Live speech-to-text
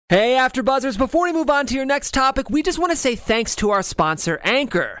Hey, AfterBuzzers, before we move on to your next topic, we just want to say thanks to our sponsor,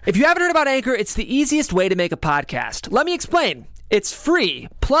 Anchor. If you haven't heard about Anchor, it's the easiest way to make a podcast. Let me explain. It's free.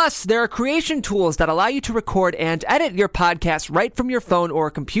 Plus, there are creation tools that allow you to record and edit your podcast right from your phone or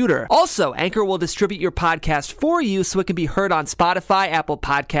computer. Also, Anchor will distribute your podcast for you so it can be heard on Spotify, Apple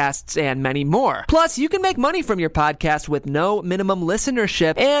Podcasts, and many more. Plus, you can make money from your podcast with no minimum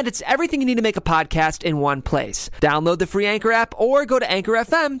listenership, and it's everything you need to make a podcast in one place. Download the free Anchor app or go to Anchor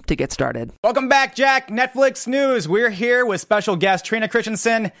FM to get started. Welcome back, Jack. Netflix News. We're here with special guest Trina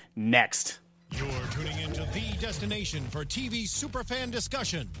Christensen next. You're tuning into the destination for TV superfan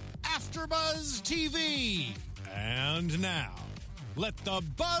discussion, AfterBuzz TV. And now, let the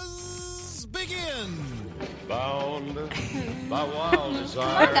buzz begin. Bound by wild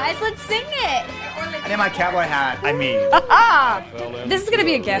desire. Come on, guys, let's sing it. I need my cowboy hat. This is going to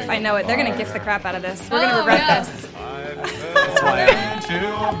be a GIF. I know it. They're going to GIF the crap out of this. We're going to regret this. I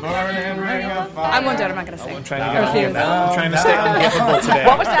won't do it. I'm not going to sing. I'm trying to stay ungiftable today.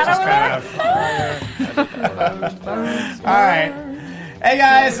 What was that All right. Hey,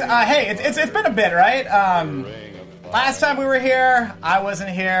 guys. Hey, it's been a bit, right? Last time we were here, I wasn't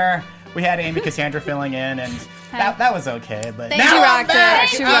here. We had Amy Cassandra filling in, and that was okay. But Thank now you. I'm back.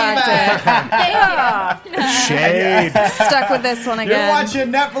 She I'm rocked back. it. Thank you. Shade. Stuck with this one You're again.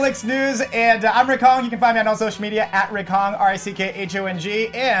 watching Netflix News, and I'm Rick Hong. You can find me on all social media at Rick Hong,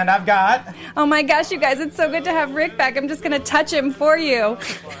 Rickhong, and I've got... Oh my gosh, you guys, it's so good to have Rick back. I'm just going to touch him for you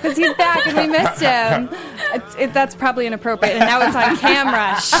because he's back and we missed him. That's probably inappropriate, and now it's on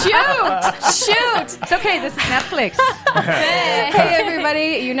camera. Shoot! It's okay, this is Netflix. Hey,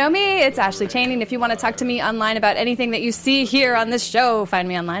 everybody. You know me. It's Ashley Channing. If you want to talk to me online about anything that you see here on this show, find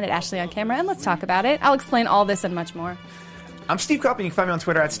me online at Ashley on Camera, and let's talk about it. I'll explain all this and much more. I'm Steve Kaufman. You can find me on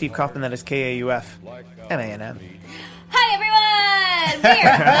Twitter at Steve Kaufman. That is KAUFMANN. Hi, everyone. We're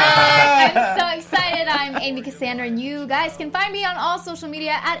back. I'm so excited. I'm Amy Cassandra, and you guys can find me on all social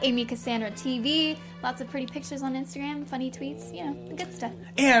media at Amy Cassandra TV. Lots of pretty pictures on Instagram, funny tweets, you know, the good stuff.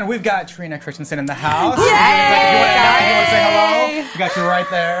 And we've got Trina Christensen in the house. Yay! You want to say hello? We got you right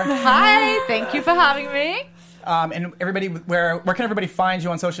there. Hi, thank you for having me. And everybody, where can everybody find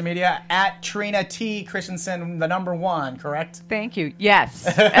you on social media? At Trina T. Christensen, the #1, correct? Thank you. Yes.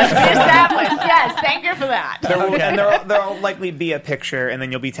 As we established. Yes, thank you for that. And there'll likely be a picture, and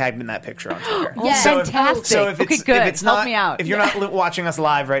then you'll be tagged in that picture on Twitter. Yeah. Fantastic. If it's good. If it's not, Help me out. If you're not watching us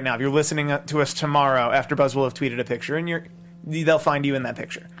live right now, if you're listening to us tomorrow, AfterBuzz will have tweeted a picture, and they'll find you in that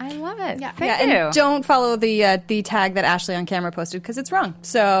picture. I love it. Yeah, Thank you. and don't follow the tag that Ashley on Camera posted because it's wrong.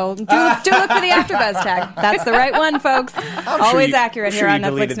 So do look for the AfterBuzz tag. That's the right one, folks. Always accurate here on you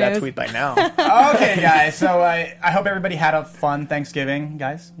Netflix deleted that News. tweet by now. Okay, guys. So I hope everybody had a fun Thanksgiving,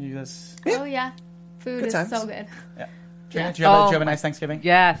 guys. You guys, Oh, yeah. Food is times. so good. Trina, do you have a nice Thanksgiving?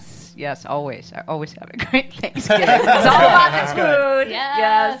 Yes, yes, always. I always have a great Thanksgiving. It's all about the food.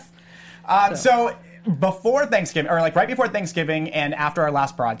 Yes. So before Thanksgiving, or like right before Thanksgiving and after our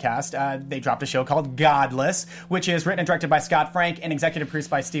last broadcast, they dropped a show called Godless, which is written and directed by Scott Frank and executive produced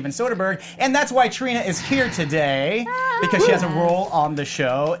by Steven Soderbergh. And that's why Trina is here today, because she has a role on the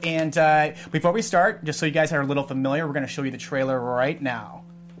show. And before we start, just so you guys are a little familiar, we're going to show you the trailer right now.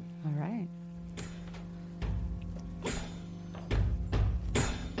 All right.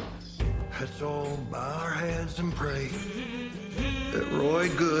 Let's all bow our heads and pray that Roy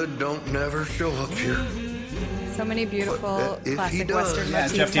Good don't never show up here. So many beautiful If he classic does. Western Yeah,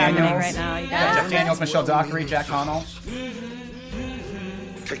 motifs Jeff happening Daniels. right now. You Yeah, guys. Jeff Daniels, Michelle Dockery, Jack Connell.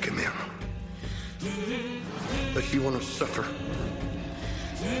 Take him in. But you want to suffer.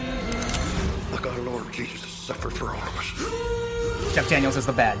 Like our Lord Jesus suffered for all of us. Jeff Daniels is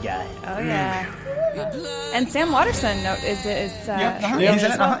the bad guy. Oh, yeah. And Sam Waterston is He's in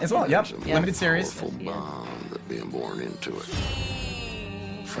it as well. Yep. Limited series. Powerful bond that being born into it.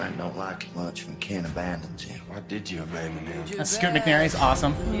 Friend don't like you much and can't abandon you. Why did you abandon him? Scoot McNairy is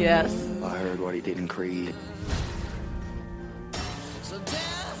awesome. Yes. I heard what he did in Creed.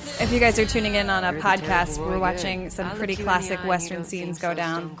 If you guys are tuning in on a podcast, we're watching some pretty classic Western scenes go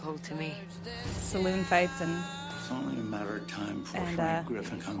down. Saloon fights and It's only a matter of time before Frank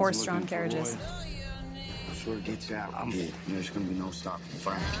Griffin comes horse-drawn looking for carriages. Roy. Before it gets out, there's going to be no stopping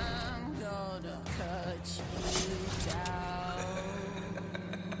Frank.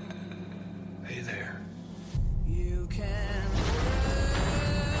 Hey there. You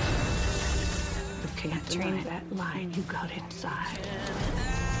can't deny that line you got inside.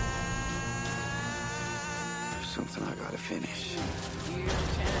 There's something I got to finish.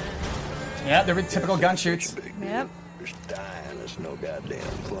 Yeah, they're typical gun shoots. Yep. Just dying is no goddamn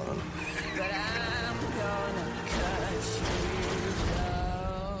fun.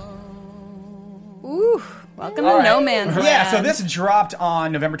 Ooh, welcome All to right. No Man's Land. Yeah, so this dropped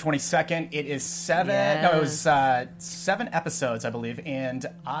on November 22nd. It is 7 episodes, I believe, and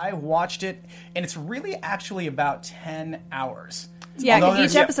I watched it, and it's really actually about 10 hours. Yeah, Although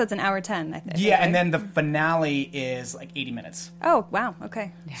each there's- episode's an hour 10, I think. Yeah, right? and then the finale is like 80 minutes. Oh, wow,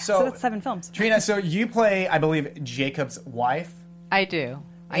 okay. So that's 7 films. Trina, so you play, I believe, Jacob's wife. I do.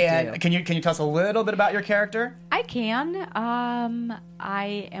 And can you tell us a little bit about your character? I can.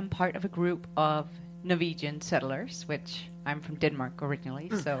 I am part of a group of Norwegian settlers, which I'm from Denmark originally,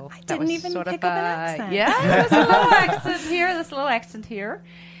 so I didn't even sort pick of up an accent. Yeah, there's a little accent here. There's a little accent here,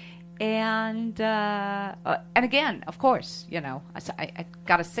 and again, of course, I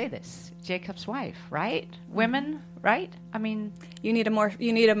gotta say this: Jacob's wife, right? Women, right? I mean, you need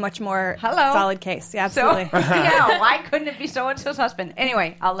a much more Hello. solid case. Yeah, absolutely. So, why couldn't it be so-and-so's husband?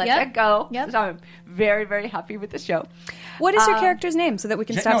 Anyway, I'll let that go. Yep. So I'm very, very happy with the show. What is your character's name so that we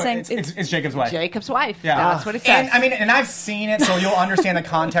can stop saying it's Jacob's wife. Jacob's wife. Yeah, That's what it says. And I've seen it, so you'll understand the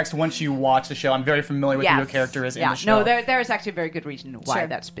context once you watch the show. I'm very familiar with who your character is in the show. No, there is actually a very good reason why Sure.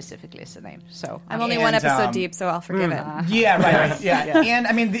 that specifically is the name. So I'm only one episode deep, so I'll forgive it. Yeah, right. Yeah. And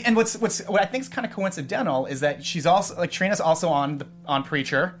I mean, and what I think is kind of coincidental is that she's also like Trina's also on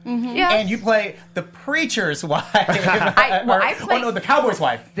Preacher, Yes. and you play the preacher's wife. I play the cowboy's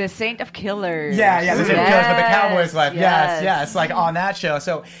wife. the Saint of Killers. The Saint of Killers, but the cowboy's wife. Yes. Like on that show.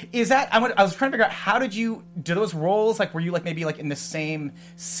 So is that? I was trying to figure out how do those roles like were you like maybe like in the same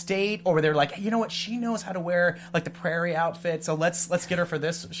state, or were they like, you know what, she knows how to wear like the prairie outfit, so let's get her for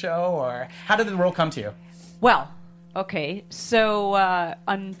this show, or how did the role come to you? Well, okay. So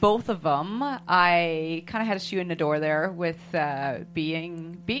on both of them, I kind of had a shoe in the door there with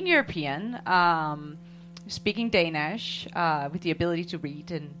being European, speaking Danish, with the ability to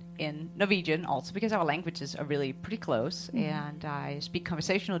read in Norwegian, also because our languages are really pretty close, and I speak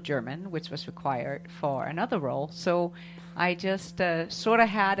conversational German, which was required for another role. So I just sort of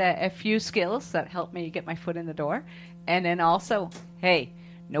had a few skills that helped me get my foot in the door, and then also, hey,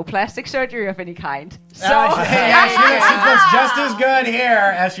 no plastic surgery of any kind. So she looks just as good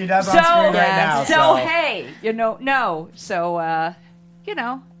here as she does on screen right now. So hey,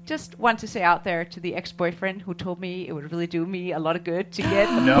 just want to say out there to the ex-boyfriend who told me it would really do me a lot of good to get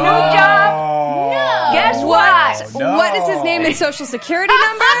a new job. No. Guess what? No. What is his name and social security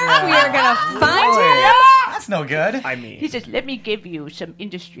number? We are going to find him. That's no good. I mean, He says, "Let me give you some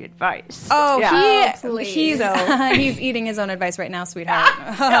industry advice." Oh, Yeah. he's eating his own advice right now, sweetheart.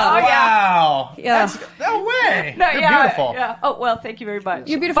 Wow. Yeah. No way. No, You're yeah, beautiful. Yeah. Oh well, thank you very much.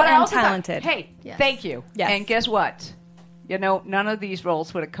 You're beautiful But I and also thought, talented. hey, Yes. thank you. Yes. And guess what? None of these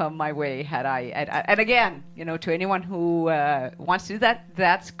roles would have come my way had I. And again, to anyone who wants to do that,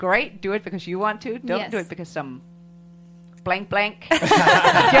 that's great. Do it because you want to. Don't do it because some blank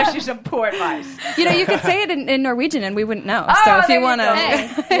gives you some poor advice. You could say it in Norwegian and we wouldn't know. So if you want to,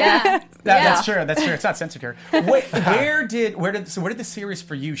 That's true. That's true. It's not censored here. Where did the series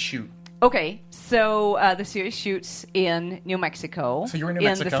for you shoot? Okay, so the series shoots in New Mexico. So you're in New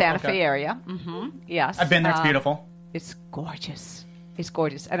Mexico, the Santa okay. Fe area. Yes, I've been there. It's beautiful. It's gorgeous. It's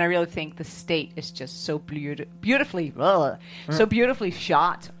gorgeous, and I really think the state is just so beautifully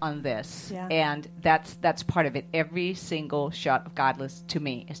shot on this, Yeah. and that's part of it. Every single shot of Godless to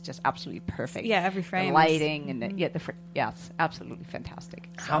me is just absolutely perfect. Yeah, every frame the is- lighting and it's absolutely fantastic.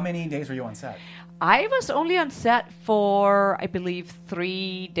 How many days were you on set? I was only on set for I believe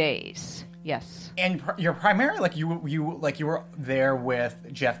 3 days. Yes. And you're primarily you were there with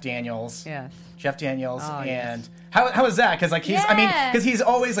Jeff Daniels. Yes. Jeff Daniels, Oh, and how is that? Because he's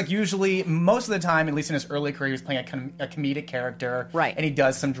always like usually most of the time, at least in his early career, he was playing a comedic character, Right. And he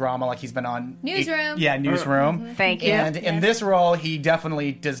does some drama, like he's been on Newsroom. Newsroom. Thank you. And in this role, he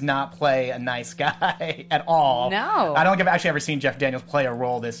definitely does not play a nice guy at all. No. I don't think I've actually ever seen Jeff Daniels play a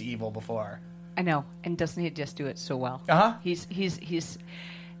role this evil before. I know, and doesn't he just do it so well? Uh-huh. He's.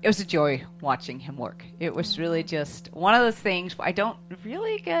 It was a joy watching him work. It was really just one of those things. I don't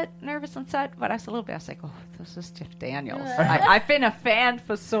really get nervous on set, but I was a little bit. I was like, "Oh, this is Jeff Daniels." I've been a fan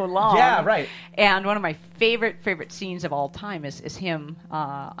for so long. Yeah, right. And one of my favorite scenes of all time is him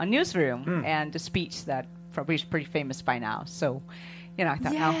on Newsroom and the speech that probably is pretty famous by now. So, I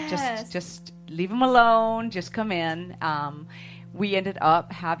thought, no, just leave him alone. Just come in. We ended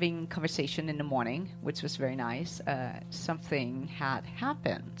up having conversation in the morning, which was very nice. Something had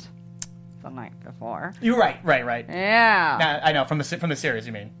happened the night before. You're right. Yeah. I know from the series.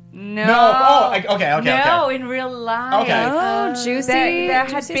 You mean? No. Okay. No, in real life. Okay. Oh, juicy. There had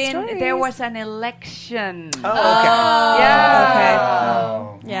juicy been. stories. There was an election. Oh, okay. Yeah. Okay.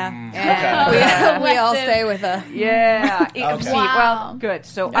 Oh. Yeah. And, We all stay with a. Yeah. Okay. See, well, good.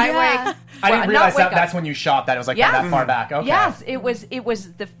 So I wake. I didn't well, realize not wake that's up. when you shot that. It was like Yes. that far back. Okay. Yes, it was. It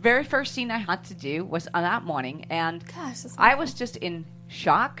was the very first scene I had to do was on that morning, and Gosh, that's I was just in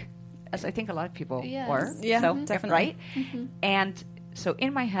shock, as I think a lot of people Yes. were. Yeah, so, definitely. right. And so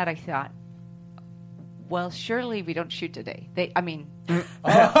in my head, I thought, well, surely we don't shoot today. That's funny.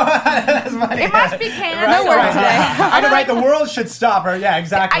 It must be canceled. Right, No work right. today. I know, right? The world should stop. Or yeah,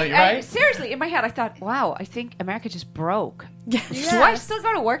 exactly. Right. Seriously, in my head, I thought, wow, I think America just broke. Do I still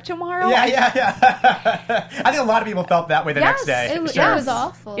go to work tomorrow? Yeah. I think a lot of people felt that way the next day. It was, Sure. it was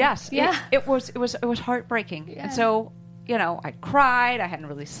awful. Yes. Yeah. It was heartbreaking. Yeah. And so, I cried. I hadn't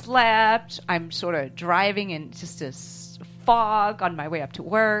really slept. I'm sort of driving in just this fog on my way up to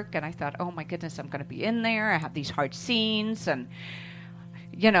work, and I thought, oh my goodness, I'm going to be in there. I have these hard scenes, and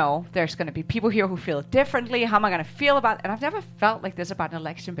there's going to be people here who feel differently. How am I going to feel about it? And I've never felt like this about an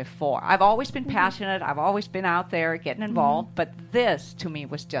election before. I've always been passionate. I've always been out there getting involved. But this, to me,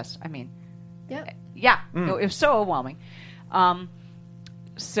 was just, Yep. it was so overwhelming.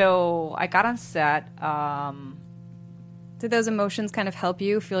 So I got on set. Did those emotions kind of help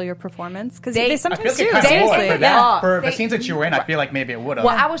you feel your performance? Because They- they I feel sometimes like do. it kind of would. Seriously, For that, yeah. for the They- scenes that you were in, I feel like maybe it would have.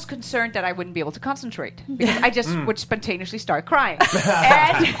 Well, I was concerned that I wouldn't be able to concentrate because I just would spontaneously start crying.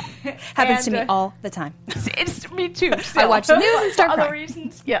 And, Happens to and, me all the time. It's me too. Still. I watch the news and start For other crying.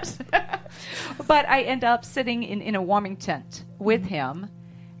 reasons, yes. But I end up sitting in a warming tent with him,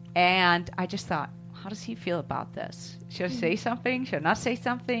 and I just thought, how does he feel about this? Should I say something? Should I not say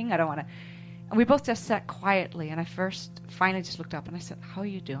something? I don't want to. And we both just sat quietly, and I finally just looked up and I said, how are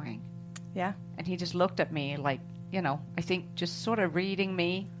you doing? Yeah. And he just looked at me like, I think just sort of reading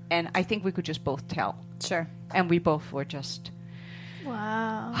me, and I think we could just both tell. Sure. And we both were just...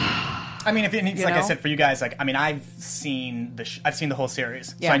 Wow. I mean, if it needs, You like I know? said, for you guys, like, I mean, I've seen the whole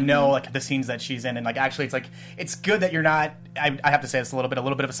series, Yeah. so I know like the scenes that she's in, and like actually, it's good that you're not. I have to say this a little bit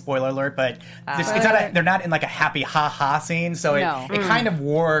of a spoiler alert, but they're not in like a happy ha ha scene, so No. it kind of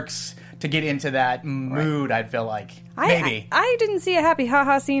works to get into that mood. I feel like maybe. I didn't see a happy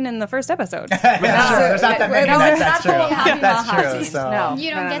haha scene in the first episode. Yeah, sure. There's not that many. No, That's not true. full of happy That's ha-ha true. scenes. So. No.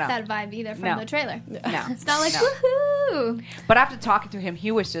 You don't no, get no. that vibe either from No. the trailer. No. It's not like, No. woohoo! But after talking to him,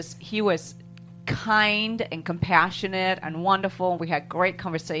 he was kind and compassionate and wonderful. We had great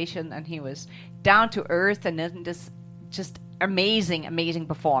conversation, and he was down to earth and then just amazing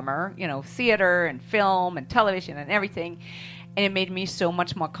performer. Theater and film and television and everything. And it made me so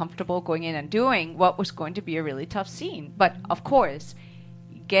much more comfortable going in and doing what was going to be a really tough scene. But of course,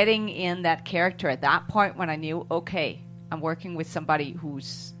 getting in that character at that point when I knew, okay, I'm working with somebody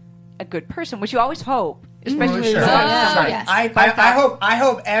who's a good person, which you always hope, especially Sure. with Oh, somebody. yes. I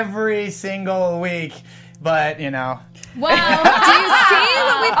hope every single week, but Wow. Do you see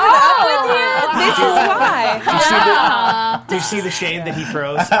what we put up with here? This is why. Do you see the shade that he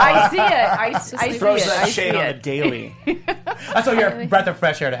throws? I see it. I see Throws it. that I see shade on the it. daily. that's why you're a breath of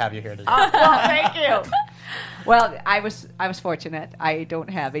fresh air to have you here today. Well, thank you. Well, I was fortunate. I don't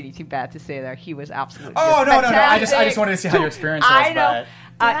have anything bad to say there. He was absolutely Oh, just no. I fantastic. just wanted to see how your experience was. I know.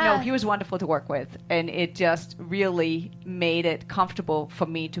 But No, he was wonderful to work with, and it just really made it comfortable for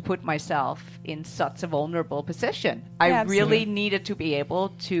me to put myself in such a vulnerable position. I Yeah, really absolutely. needed to be able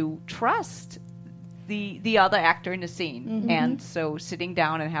to trust the other actor in the scene. And so sitting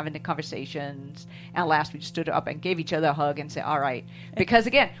down and having the conversations, and last we just stood up and gave each other a hug and said, all right, because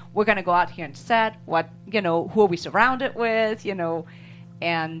again, we're going to go out here and set who are we surrounded with,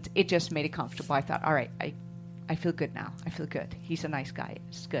 and it just made it comfortable. I thought, all right, I feel good now. I feel good. He's a nice guy.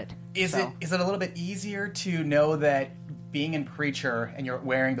 It's good. Is it a little bit easier to know that being in Preacher and you're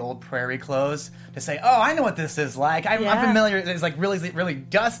wearing the old prairie clothes to say, oh, I know what this is like. I'm familiar. It's like really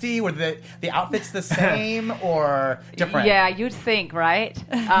dusty. Were the outfits the same or different? Yeah, you'd think, right?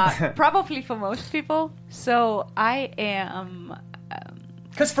 Probably for most people. So I am.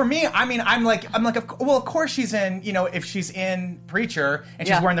 Because for me, I mean, I'm like, of course she's in, if she's in Preacher and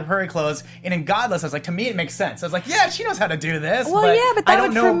she's Yeah. wearing the prairie clothes, and in Godless, I was like, to me, it makes sense. I was like, yeah, she knows how to do this. Well, but I that don't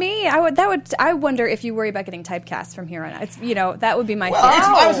would know. for me. I wonder if you worry about getting typecast from here on out. It's that would be my Well, fear.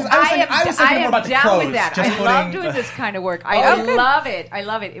 I was thinking more about the down clothes. with that. just I love putting- doing this kind of work. I good. love it. I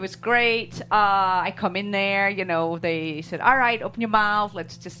love it. It was great. I come in there, they said, all right, open your mouth.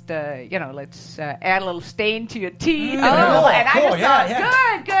 Let's just, let's add a little stain to your teeth. And I cool. just Yeah, thought,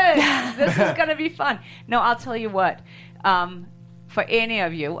 good. This is going to be fun. No, I'll tell you what. For any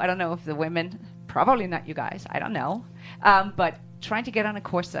of you, I don't know if the women, probably not you guys, I don't know, but trying to get on a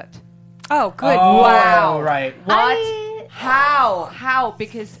corset. Oh, good. Oh, Wow. right. What? How?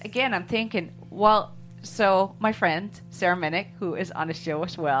 Because again, I'm thinking, well, so my friend Sarah Minnick, who is on the show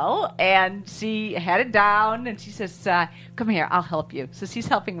as well, and she had it down, and she says, "Come here, I'll help you." So she's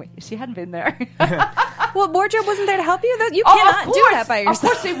helping me. She hadn't been there. Well, wardrobe wasn't there to help you. You cannot do that by yourself. Of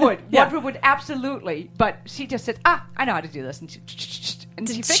course they would. Yeah. Wardrobe would absolutely. But she just said, I know how to do this. And she Did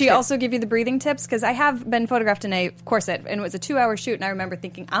fixed she it. also give you the breathing tips? Because I have been photographed in a corset, and it was a 2-hour shoot, and I remember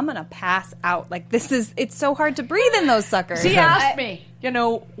thinking, I'm going to pass out. Like, it's so hard to breathe in those suckers. She asked me,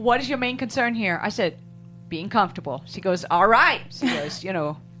 what is your main concern here? I said, being comfortable. She goes, all right. She goes,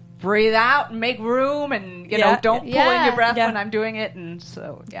 breathe out and make room, and, don't pull in your breath when I'm doing it. And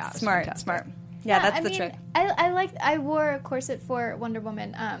so, yeah. It's Smart. Yeah, that's the trick. I wore a corset for Wonder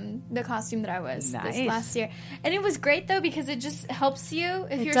Woman, the costume that I was this last year, and it was great though because it just helps you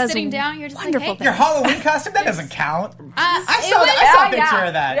if you're sitting down. You're just wonderful like, hey. Your Halloween costume that doesn't count. I saw a picture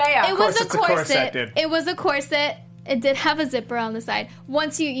of that. Yeah. It was a it's a corset, corset. dude. It was a corset. It did have a zipper on the side.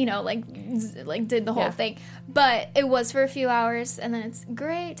 Once you did the whole thing, but it was for a few hours, and then it's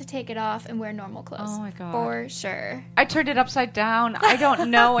great to take it off and wear normal clothes. Oh my God. For sure. I turned it upside down. I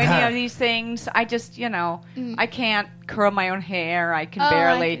don't know any of these things. I just, I can't curl my own hair. I can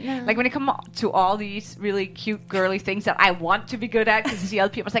barely. Like when it comes to all these really cute, girly things that I want to be good at, because you see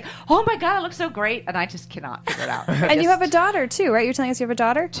other people, it's like, oh my God, it looks so great, and I just cannot figure it out. And you have a daughter too, right? You're telling us you have a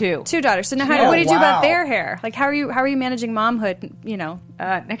daughter? 2 daughters. So now, what do you do about their hair? Like, how are you managing momhood?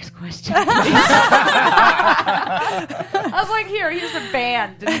 Next question. I was like, here's a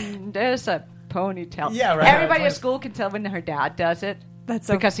band, and there's a ponytail. Yeah, right. Everybody at school can tell when her dad does it. That's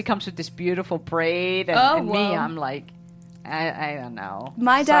so because he comes with this beautiful braid, and me, I'm like, I don't know.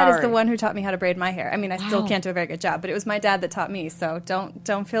 My dad is the one who taught me how to braid my hair. I mean, I still can't do a very good job, but it was my dad that taught me. So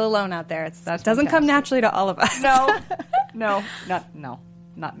don't feel alone out there. It doesn't come naturally to all of us. No,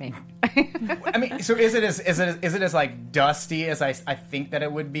 not me. I mean, so is it as like dusty as I think that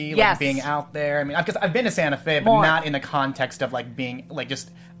it would be, like Yes. being out there? I mean, because I've been to Santa Fe, but not in the context of like being like just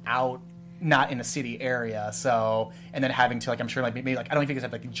out, not in a city area. So, and then having to, like, I'm sure, like maybe like I don't think you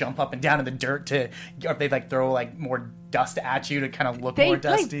have to like jump up and down in the dirt or if they like throw like more dust at you to kind of look more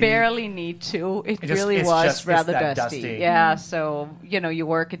dusty. They barely need to. It just- really it's was just- it's rather that dusty. dusty. Yeah, so you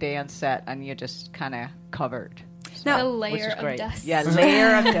work a day on set and you're just kind of covered. The Which layer is of great. dust. Yeah,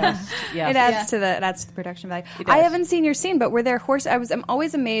 layer of dust. Yes. It adds to the production value. It does. I haven't seen your scene, but were there horses? I'm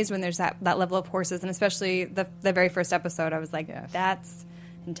always amazed when there's that level of horses, and especially the very first episode. I was like, that's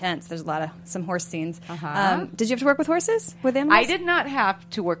intense. There's some horse scenes. Did you have to work with horses? With animals? I did not have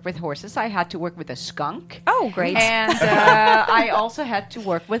to work with horses. I had to work with a skunk. Oh, great. And I also had to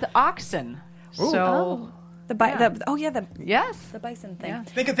work with oxen. Ooh. So the bison thing. Yeah.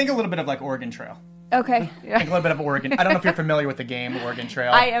 Think a little bit of like Oregon Trail. Okay. Think a little bit of Oregon. I don't know if you're familiar with the game Oregon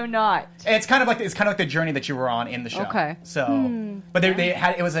Trail. I am not. It's kind of like the journey that you were on in the show. Okay. So, but they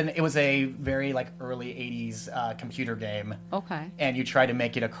had it was a very like early '80s computer game. Okay. And you try to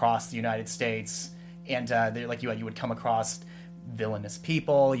make it across the United States, and you would come across villainous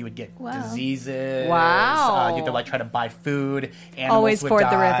people. You would get diseases. Wow. You had to like try to buy food. Animals Always would ford the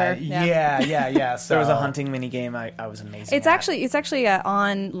die. river. Yeah. So There was a hunting mini game. I was amazing. It's at. actually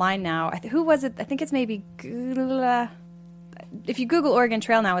online now. Who was it? I think it's maybe Google. If you Google Oregon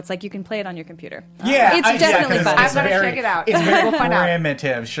Trail now, it's like you can play it on your computer. Yeah, it's definitely fun. I'm gonna check it out. It's very We'll find out.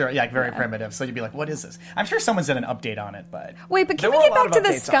 primitive, sure. Yeah, very primitive. So you'd be like, "What is this?" I'm sure someone's done an update on it, but Wait, but can There we were get a lot back to of the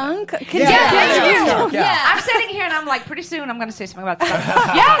updates on skunk? Yeah. I'm sitting here and I'm like, pretty soon I'm going to say something about the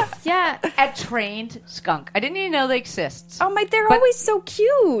skunk. Yes! Yeah. A trained skunk. I didn't even know they exist. Oh my, they're But- always so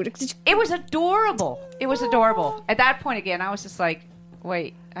cute. It was adorable. It was adorable. At that point, again, I was just like,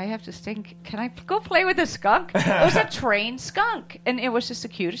 wait, I have to think, can I go play with a skunk? It was a trained skunk. And it was just the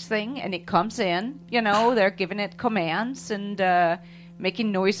cutest thing. And it comes in, they're giving it commands and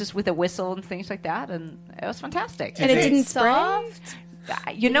making noises with a whistle and things like that. And it was fantastic. And it didn't Soft.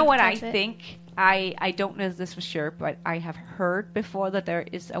 spray? You know what I touch it? think? I don't know this for sure, but I have heard before that there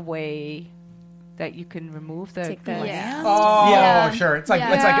is a way that you can remove the Take the- gland. Yeah. Oh, Yeah. sure. It's like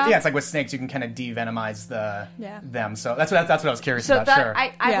Yeah. it's like with snakes, you can kind of devenomize them. So that's what I was curious So about. that Sure.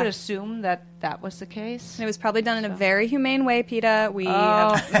 I would assume that was the case. And it was probably done in a very humane way, PETA. We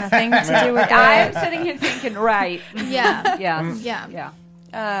Oh. have nothing to do with it. I'm sitting here thinking, right? Yeah. Yeah. Yeah.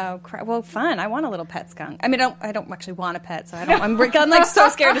 Oh, well, fun. I want a little pet skunk. I mean, I don't actually want a pet, so I'm like so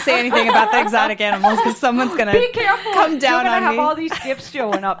scared to say anything about the exotic animals because someone's gonna Be careful. come down You're on gonna have me. all these gifts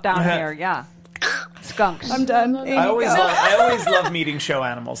showing up down here. Yeah. Skunks. I'm done. I always love meeting show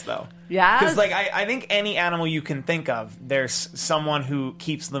animals, though. Yeah. Because, like, I think any animal you can think of, there's someone who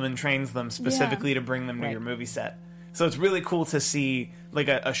keeps them and trains them specifically to bring them to your movie set. So it's really cool to see like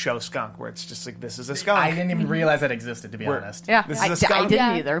a show skunk where it's just like, this is a skunk. I didn't even realize that existed, to be honest. Yeah, This is a skunk. I didn't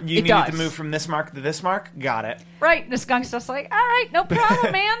either. You It needed does. to move from this mark to this mark. Got it. Right, and the skunk's just like, all right, no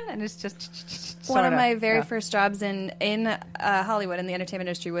problem, man. And it's just One of sorta, my very yeah. first jobs in Hollywood in the entertainment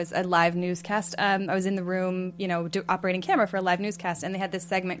industry was a live newscast. I was in the room, operating camera for a live newscast, and they had this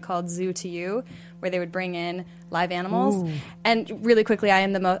segment called Zoo to You, where they would bring in live animals. Ooh. And really quickly, I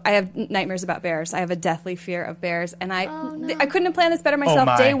have nightmares about bears. I have a deathly fear of bears, and I couldn't have planned this better myself.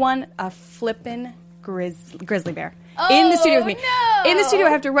 my. Day one, a flippin' grizzly bear in the studio with me. no. In the studio, I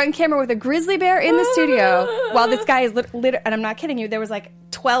have to run camera with a grizzly bear in the studio while this guy is and I'm not kidding you, there was like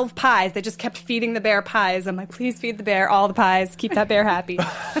 12 pies. They just kept feeding the bear pies. I'm like, please feed the bear all the pies. Keep that bear happy.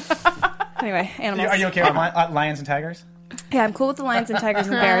 Anyway, animals. Are you okay with lions and tigers? Yeah, I'm cool with the lions and tigers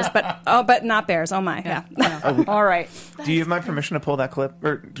and bears, but not bears. Oh my, yeah. All right. Do you have my permission to pull that clip?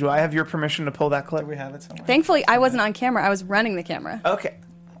 Or do I have your permission to pull that clip? Do we have it somewhere? Thankfully, I wasn't on camera. I was running the camera. Okay.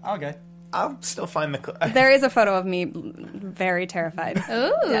 Okay. I'll still find the clip. There is a photo of me very terrified.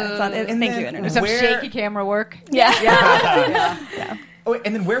 Ooh. Yeah, it's on, thank you, Internet. Some Where- shaky camera work. Yeah. Oh,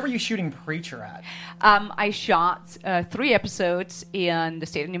 and then where were you shooting Preacher at? I shot 3 episodes in the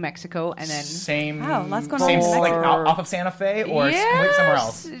state of New Mexico, and then Same. Wow, lots going same, on in New like Mexico. off of Santa Fe or completely somewhere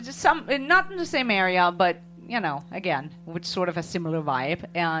else? Just not in the same area, but again, with sort of a similar vibe.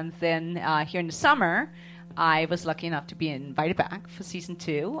 And then here in the summer, I was lucky enough to be invited back for season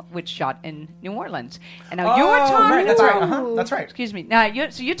 2, which shot in New Orleans. And now you were talking right, that's about, right. That's right. excuse me. Now you're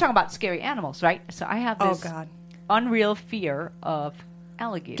talking about scary animals, right? So I have this God. unreal fear of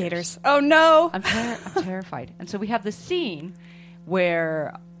alligators. Gators. Oh no. I'm terrified. And so we have this scene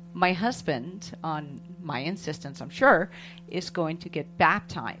where my husband, on my insistence, I'm sure, is going to get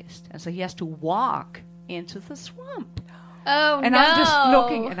baptized. And so he has to walk into the swamp. Oh, And no. I'm just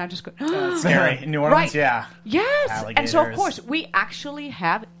looking, and I'm just going, Scary. In New Orleans, Right. yeah. Yes. And so, of Alligators. course, we actually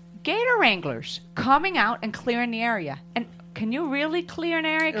have gator wranglers coming out and clearing the area. And can you really clear an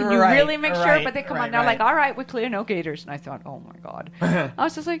area? Can you Right, really make sure? right, But they come right, on, they're right. like, all right, we're clear, no gators. And I thought, oh my God. I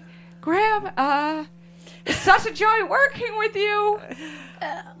was just like, Graham, it's such a joy working with you.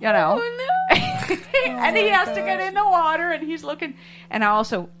 Oh, And he has to get in the water, and he's looking. And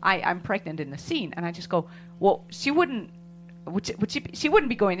I'm pregnant in the scene, and I just go, well, she wouldn't. She wouldn't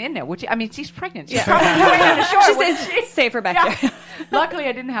be going in there, would she? I mean, she's pregnant. She's probably going on the shore. She wouldn't says, she? safer back there. Luckily,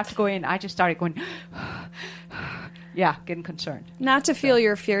 I didn't have to go in. I just started going, getting concerned. Not to feel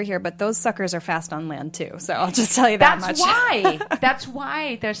your fear here, but those suckers are fast on land too. So I'll just tell you that That's much. why. That's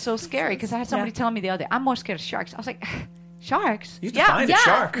why they're so scary. Because I had somebody telling me the other day, I'm more scared of sharks. I was like, sharks? You have to find a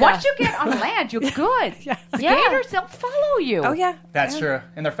shark. Once you get on land, you're good. The gators, they'll follow you. Oh yeah, That's true.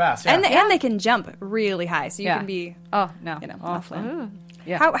 And they're fast. Yeah. and they can jump really high, so you Yeah. can be Oh, no. off land. ooh.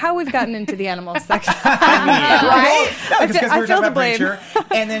 Yeah. How we've gotten into the animals section? Right? No, because we I were feel talking the about blame. Preacher.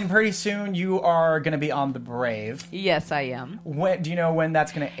 And then pretty soon you are going to be on The Brave. Yes, I am. Do you know when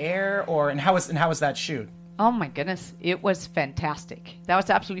that's going to air? And how was that shoot? Oh my goodness, it was fantastic. That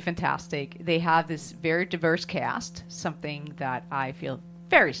was absolutely fantastic. They have this very diverse cast, something that I feel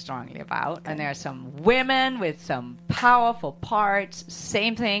very strongly about. And there are some women with some powerful parts.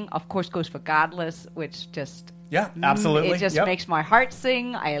 Same thing, of course, goes for Godless, which just Yeah, absolutely. it just Yep. makes my heart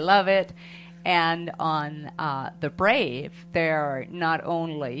sing. I love it. And on The Brave, there are not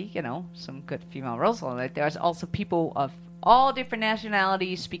only, some good female roles on it, there's also people of all different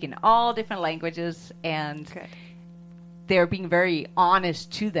nationalities, speaking all different languages, and they're being very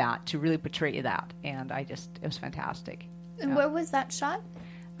honest to that, to really portray that. And it was fantastic. And where was that shot?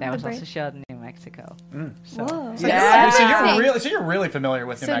 That The was also Brave? shot in New Mexico. So, Whoa. So you're really familiar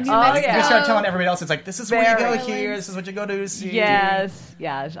with New So New Mexico. Mexico- You start telling everybody else, it's like, this is where you go Very. here, this is what you go to see. Yes,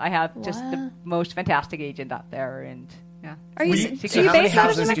 I have just Wow. the most fantastic agent out there, and yeah. Are you? We- So so you how many based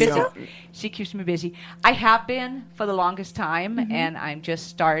out of New houses do you Mexico? build? She keeps me busy. I have been for the longest time, and I'm just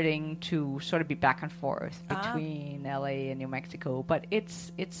starting to sort of be back and forth between LA and New Mexico. But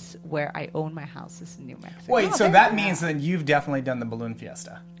it's where I own my houses in New Mexico. Wait, so that means that you've definitely done the balloon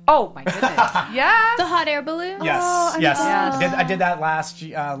fiesta. Oh my goodness! Yeah. The hot air balloon? Yes, yes. Yes. I did that last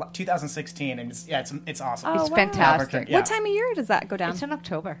 2016, and it's awesome. It's wow. fantastic. Yeah. What time of year does that go down? It's in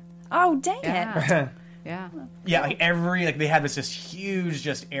October. Oh, dang it. Yeah. Yeah. Yeah, they had this just huge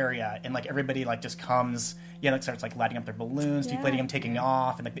area, and like everybody just comes, starts lighting up their balloons, deflating them, taking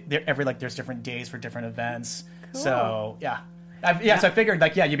off, and there's different days for different events. So so I figured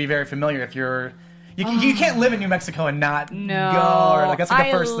you'd be very familiar if you're. You can't live in New Mexico and not go, or that's the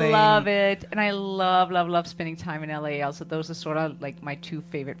first thing. I love it, and I love spending time in LA. Also, those are sort of like my 2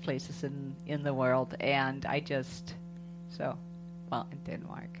 favorite places in the world, and I just well, in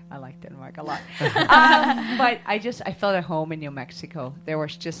Denmark. I like Denmark a lot. But I felt at home in New Mexico. There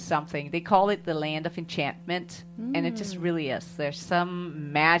was just something. They call it the land of enchantment, and it just really is. There's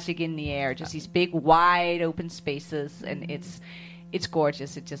some magic in the air, just these big, wide open spaces, and it's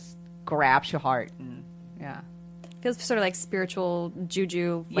gorgeous. It just grabs your heart, and yeah. Feels sort of like spiritual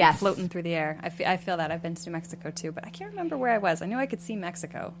juju, like Yes. floating through the air. I feel that. I've been to New Mexico too, but I can't remember where I was. I knew I could see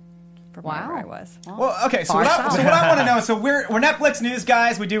Mexico from wherever I was. Well, okay. So what I want to know. So we're Netflix news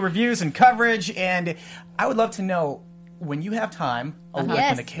guys. We do reviews and coverage, and I would love to know when you have time, like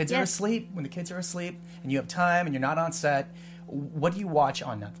when the kids are asleep, and you have time, and you're not on set. What do you watch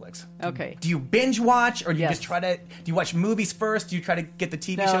on Netflix? Okay. Do you binge watch, or do you Yes. just try to? Do you watch movies first? Do you try to get the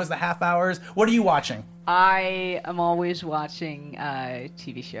TV No. shows, the half hours? What are you watching? I am always watching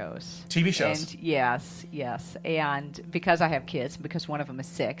TV shows. TV shows. And yes. And because I have kids, because one of them is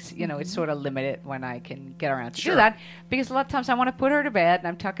 6, it's sort of limited when I can get around to Sure. do that. Because a lot of times I want to put her to bed, and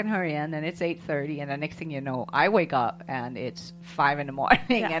I'm tucking her in, and it's 8:30, and the next thing you know, I wake up, and it's 5 in the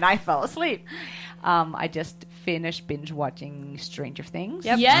morning, and I fell asleep. I just finished binge watching Stranger Things.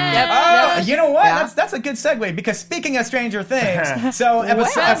 Yep. Oh, you know what? Yeah. That's a good segue, because speaking of Stranger Things, so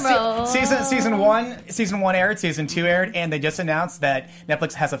season one aired, season 2 aired, and they just announced that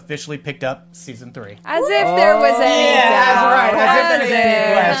Netflix has officially picked up season 3. As if there was any doubt. right. As if there's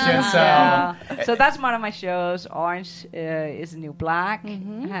any question. So. Yeah. So that's one of my shows. Orange is the New Black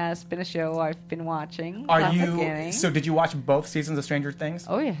has been a show I've been watching. So did you watch both seasons of Stranger Things?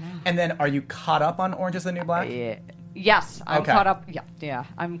 Oh yeah. And then are you caught up on Orange is the New Black? Yeah. Yes, I'm Okay. caught up. Yeah,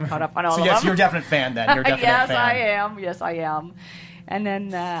 I'm caught up on all So of yes, them. you're a definite fan then. You're a definite yes, fan. Yes, I am. And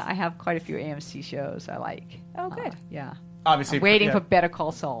then I have quite a few AMC shows I like. Oh, good. Yeah. Obviously, I'm waiting yeah. for Better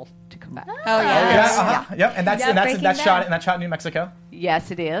Call Saul to come back. Oh, Yeah, yeah. Yep, and that's Breaking shot Bad. in New Mexico.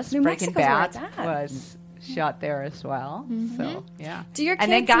 Yes, it is. New Breaking Mexico's where Bad it's at. was shot there as well. So yeah. Do your and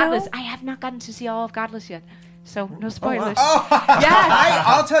then kids Godless. know? I have not gotten to see all of Godless yet, so no spoilers.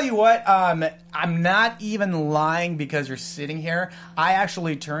 I'll tell you what. I'm not even lying because you're sitting here. I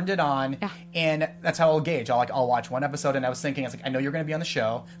actually turned it on, and that's how I'll gauge. I'll watch one episode, and I was thinking, I know you're going to be on the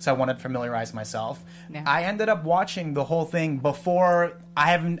show, so I wanted to familiarize myself. Yeah. I ended up watching the whole thing before.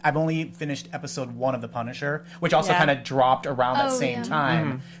 I've only finished episode 1 of The Punisher, which also kind of dropped around that same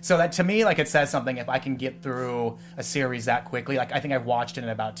time. So that to me, it says something. If I can get through a series that quickly, I think I've watched it in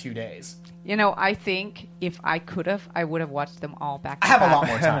about 2 days. I think if I could have, I would have watched them all back to I have a back. lot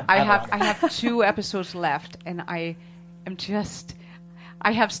more time. I have 2 episodes left, and I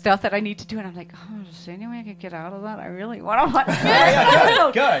have stuff that I need to do, and I'm like, is there any way I could get out of that? I really want to watch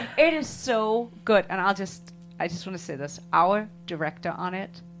it. Good. It is so good, and I just want to say this: our director on it,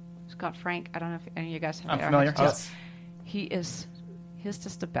 Scott Frank. I don't know if any of you guys have. I'm familiar. Yes. He's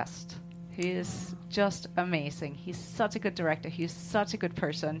just the best. He is just amazing. He's such a good director. He's such a good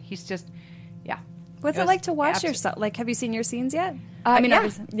person. He's just, yeah. What's it was like to watch absolute- yourself? Have you seen your scenes yet?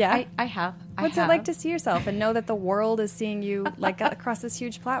 yeah. I have. What's it like to see yourself and know that the world is seeing you across this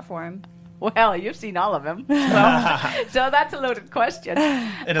huge platform? Well, you've seen all of them, so that's a loaded question.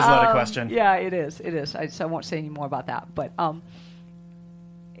 It is a loaded question. Yeah, it is. It is. So I won't say any more about that. But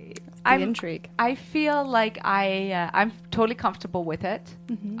Intrigue. I feel like I'm totally comfortable with it,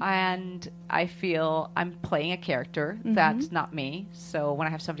 and I feel I'm playing a character that's not me. So when I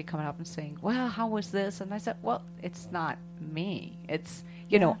have somebody coming up and saying, "Well, how was this?" and I said, "Well, it's not me. It's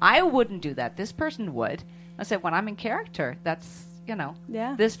I wouldn't do that. This person would." I said, "When I'm in character, that's."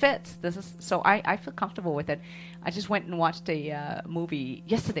 This fits. This is so I feel comfortable with it. I just went and watched a movie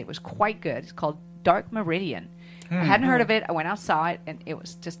yesterday. It was quite good. It's called Dark Meridian. I hadn't heard of it. I went out, saw it, and it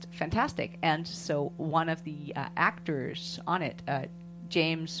was just fantastic. And so one of the actors on it,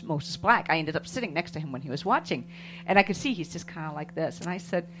 James Moses Black, I ended up sitting next to him when he was watching, and I could see he's just kind of like this. And I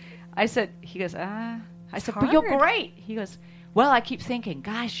said, he goes, I said, but you're great. He goes, well, I keep thinking,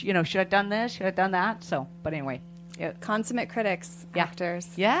 gosh, should I have done this? Should I have done that? So, but anyway. Consummate critics, actors.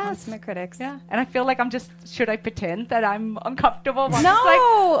 Yes. Consummate critics. Yeah. And I feel like should I pretend that I'm uncomfortable? I'm No, just like,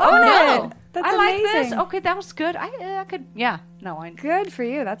 own it. That's I like this. amazing. Okay, that was good. I could, yeah. No, Good for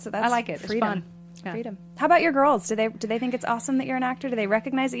you. That's I like it. Freedom. It's fun. Yeah. Freedom. How about your girls? Do they think it's awesome that you're an actor? Do they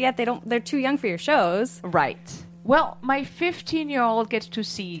recognize it yet? They're too young for your shows. Right. Well, my 15-year-old gets to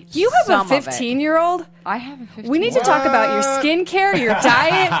see You have some a of it. 15-year-old? I have a 15-year-old. We need to talk about your skincare, your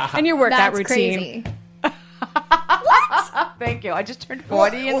diet, and your workout That's routine. crazy. Thank you. I just turned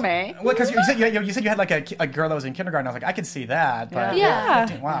 40 in May. Well, because you said you had like a girl that was in kindergarten. I was like, I could see that. But Yeah.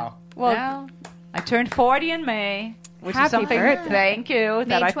 15, wow. Well, Well, I turned 40 in May. which Happy is something. birthday. Thank you.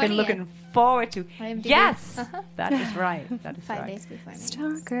 That May I've been 20th. looking forward to. IMDb. Yes, that is right. That is 5 right. days before me.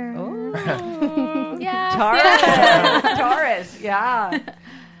 Stalker. Oh, Yeah. Taurus. Yeah,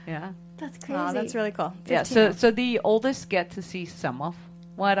 yeah. That's crazy. Oh, that's really cool. Yeah. 15. So the oldest get to see some of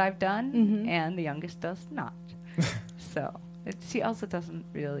what I've done, Mm-hmm. and the youngest does not. So she also doesn't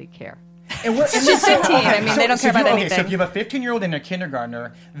really care. And what, and She's 15. I mean, they don't care about anything. So if you have a 15-year-old and a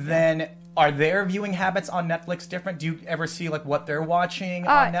kindergartner, then are their viewing habits on Netflix different? Do you ever see like what they're watching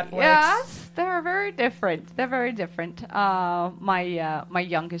on Netflix? Yes, they're very different. They're very different. My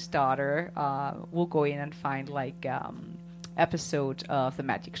youngest daughter will go in and find like episodes of the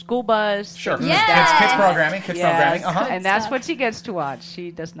Magic School Bus. Sure. things Yes. like that. Kids programming. Kids programming. Yes, Uh-huh. and that's stuff. what she gets to watch.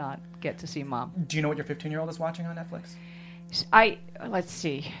 She does not get to see mom. Do you know what your 15-year-old is watching on Netflix? Let's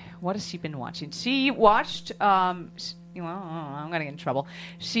see. What has she been watching? She watched. I'm gonna get in trouble.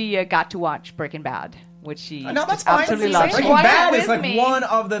 She got to watch Breaking Bad, which she No, that's just fine. absolutely That's loves. Breaking She watched Bad it is with like me. one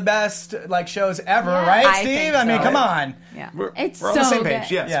of the best like shows ever, Yeah. right, I Steve? think I mean, so. come on. Yeah. It's We're on the so same good.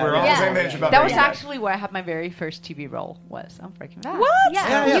 page. Yes, Yeah. we're all on the Yeah. same page about That was Breaking Bad. actually where I had my very first TV role was on Breaking Bad. What? Yeah,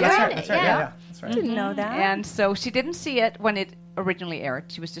 Yeah, you that's got right. it. That's right. Yeah. Yeah, that's right. Didn't know that. And so she didn't see it when it originally aired.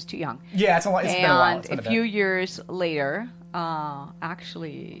 She was just too young. Yeah, it's been a while. And It's been a bit. few years later,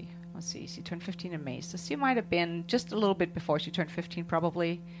 actually, let's see, she turned 15 in May. So she might have been just a little bit before she turned 15,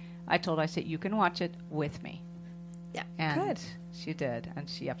 probably. I told her, I said, you can watch it with me. Yeah. And Good. she did, and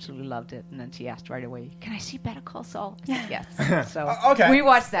she absolutely loved it. And then she asked right away, can I see Better Call Saul? I said, yes. So Okay. we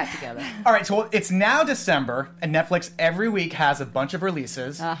watched that together. All right, so it's now December, and Netflix every week has a bunch of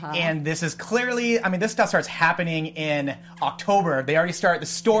releases. Uh-huh. And this is clearly, I mean, this stuff starts happening in October. They already the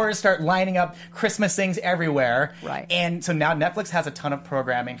stores start lining up Christmas things everywhere. Right. And so now Netflix has a ton of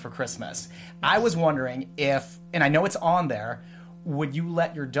programming for Christmas. I was wondering if, and I know it's on there, would you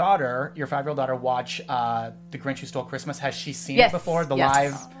let your daughter, your 5-year-old daughter, watch The Grinch Who Stole Christmas? Has she seen Yes. it before? The Yes.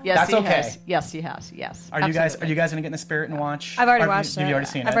 live? Yes, That's he okay. has. Yes, he has. Yes. Are you guys Absolutely. gonna get in the spirit and watch? I've already Have watched Have it. you already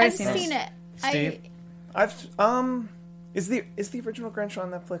seen I've it? already I've seen seen it. Steve? Is the original Grinch on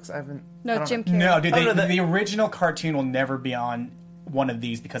Netflix? I haven't. I No, don't Jim know. Carrey. No, dude. Oh, no, The original cartoon will never be on one of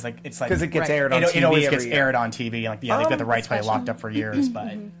these because it's like 'Cause it gets Right. aired on TV It always every gets year. aired on TV. Like they've got the rights by locked up for years.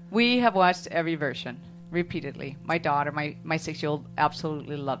 But We have watched every version repeatedly. My daughter, my 6-year-old,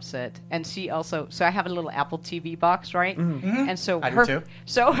 absolutely loves it, and she also. So I have a little Apple TV box, right? And so I do her, too.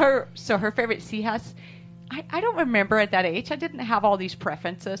 so her favorite. She has. I don't remember at that age. I didn't have all these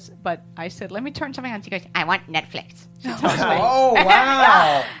preferences, but I said, "Let me turn something on." She goes, "I want Netflix." She tells me. oh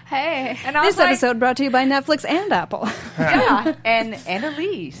wow, Hey. And I was This like, episode brought to you by Netflix and Apple. yeah, and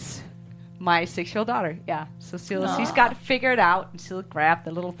Elise, my 6-year-old daughter, yeah. So she's got it figured out, and she'll grab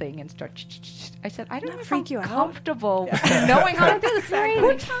the little thing and start. I said, I don't know if I'm freak you out? comfortable knowing how to do this.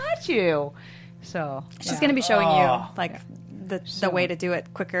 Who taught you? So She's going to be showing you Oh. like the way to do it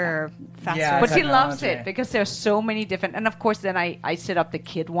quicker or faster. Yeah, but she loves technology. it because there's so many different, and of course then I set up the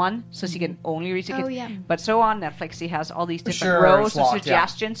kid one so she can only reach the kids. Oh, yeah. But so on Netflix she has all these different Sure, rows it's of locked, yeah.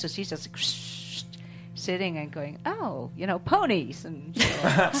 suggestions, so she's just sitting and going, oh, ponies and so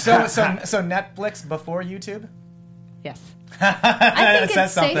Netflix before YouTube. yes. I think Says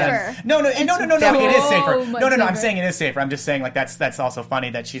it's something. safer. No. It is safer. so No. much I'm safer. saying it is safer. I'm just saying like that's also funny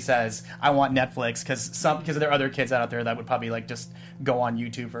that she says I want Netflix because there are other kids out there that would probably like just go on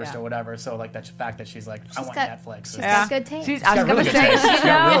YouTube first Yeah. or whatever. So like that fact that she's like I want got- Netflix. she's is- got good taste. I was got going really to good say, taste. She's she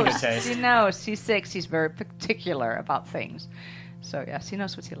got really knows. good taste. She knows. She's 6. She's very particular about things. So, yeah, she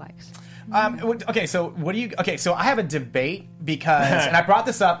knows what she likes. Okay, so so I have a debate because, and I brought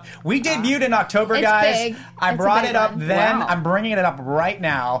this up. We debuted in October, It's guys. big. I It's a brought big it up one. then. Wow. I'm bringing it up right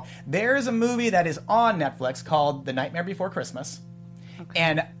now. There's a movie that is on Netflix called The Nightmare Before Christmas,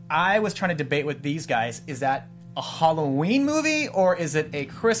 and I was trying to debate with these guys: is that a Halloween movie or is it a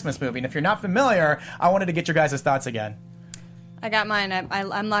Christmas movie? And if you're not familiar, I wanted to get your guys' thoughts again. I got mine.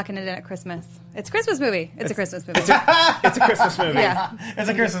 I'm locking it in at Christmas. It's a Christmas movie. It's a Christmas movie. It's a Christmas movie. yeah. It's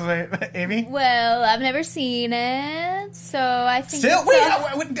a Christmas movie, Amy. Well, I've never seen it, so I think Still, it's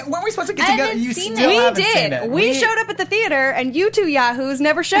wait, weren't we supposed to get I together? haven't You seen still it. We haven't seen did. it. We showed up at the theater, and you two yahoos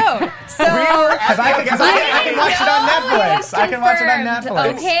never showed. So Because I can watch it on Netflix. I can watch it on confirmed.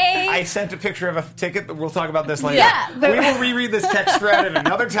 Netflix. Okay. I sent a picture of a ticket, but we'll talk about this later. Yeah. We will reread this text thread at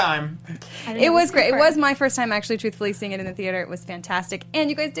another time. it was great. It was my first time actually truthfully seeing it in the theater. It was fantastic. And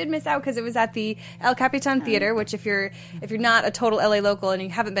you guys did miss out because it was at the El Capitan Theater, which if you're not a total LA local and you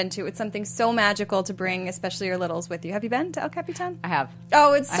haven't been to, it's something so magical to bring, especially your littles with you. Have you been to El Capitan? I have.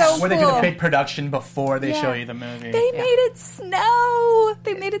 Oh, it's so cool. Where they do the big production before they show you the movie. They made it snow.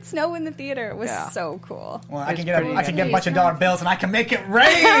 They made it snow in the theater. It was so cool. Well, I can get a bunch of dollar bills and I can make it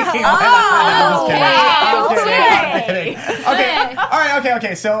rain. I'm kidding.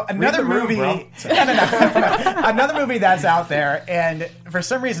 Okay. So another movie, another movie that's out there, and for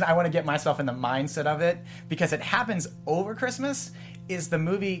some reason I want to get myself in the mindset of it because it happens over Christmas. Is the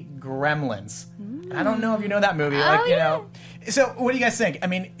movie Gremlins? I don't know if you know that movie. So what do you guys think? I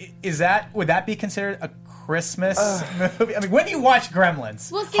mean, would that be considered a Christmas movie? I mean, when do you watch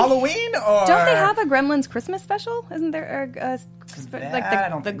Gremlins? Well, see, Halloween or don't they have a Gremlins Christmas special? Isn't there I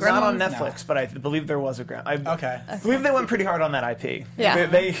don't the think Gremlins? Not on Netflix, but I believe there was a Gremlins. I believe they went pretty hard on that IP. Yeah.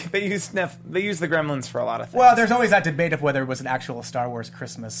 They used the Gremlins for a lot of things. Well, there's always that debate of whether it was an actual Star Wars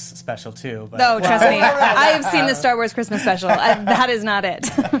Christmas special too. But, No, trust me. I have seen the Star Wars Christmas special. That is not it.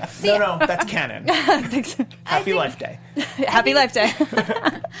 No, that's canon. Happy Life Day. Happy Life Day.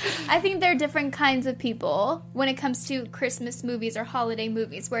 I think there are different kinds of people when it comes to Christmas movies or holiday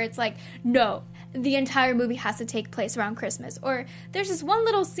movies, where it's like, no, the entire movie has to take place around Christmas, or there's this one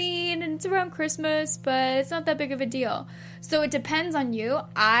little scene and it's around Christmas, but it's not that big of a deal. So it depends on you.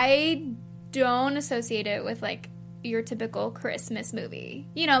 I don't associate it with like your typical Christmas movie.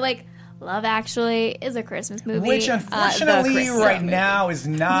 You know, like Love Actually is a Christmas movie. Which unfortunately right now is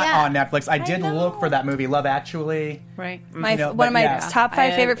not on Netflix. I did look for that movie, Love Actually. Right. One of my top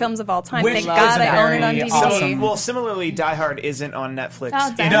 5 favorite films of all time. Which Thank God I own it on very DVD. awesome. Well, similarly, Die Hard isn't on Netflix.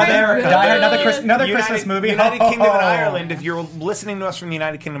 Die Hard. Another Christmas movie. United Kingdom and Ireland. If you're listening to us from the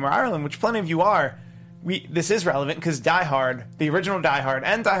United Kingdom or Ireland, which plenty of you are, this is relevant because Die Hard, the original Die Hard,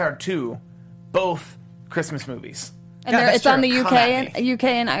 and Die Hard 2, both Christmas movies. And it's on the UK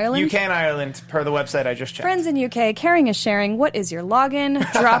and Ireland? UK and Ireland, per the website I just checked. Friends in UK, caring is sharing. What is your login?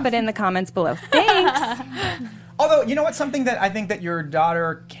 Drop it in the comments below. Thanks. Although, you know what? Something that I think that your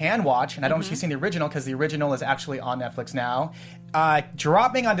daughter can watch, and I don't know if she's seen the original, because the original is actually on Netflix now.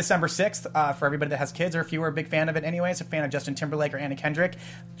 Dropping on December 6th, for everybody that has kids, or if you were a big fan of it anyways, a fan of Justin Timberlake or Anna Kendrick,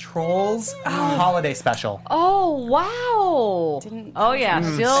 Trolls Holiday Special. Oh, wow. Still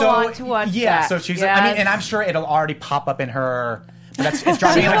want to watch that. Yeah, so she's, I mean, and I'm sure it'll already pop up in her, but it's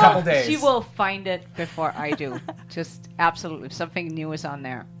dropping in a couple days. She will find it before I do. Just absolutely. If something new is on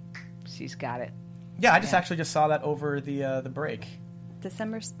there, she's got it. Yeah, I actually just saw that over the break.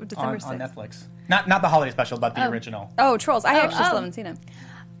 December 6th. On Netflix. Not the holiday special, but the original. Oh, Trolls. I actually still haven't seen it.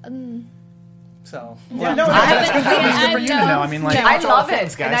 So, that's good for you to know. I mean, like, I love it,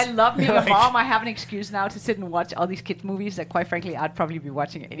 things, and I love being a mom. I have an excuse now to sit and watch all these kids' movies that, quite frankly, I'd probably be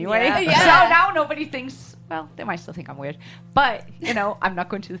watching it anyway. Yeah. So now nobody thinks, well, they might still think I'm weird, but I'm not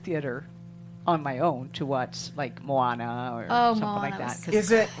going to the theater on my own to watch like Moana or something like that.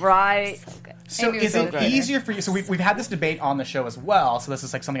 Is it right? So is it easier for you? So we've had this debate on the show as well. So this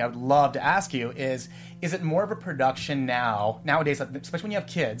is like something I would love to ask you: is it more of a production nowadays, especially when you have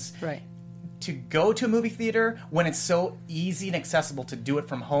kids, right? To go to a movie theater when it's so easy and accessible to do it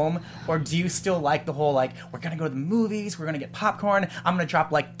from home? Or do you still like the whole, like, we're going to go to the movies, we're going to get popcorn, I'm going to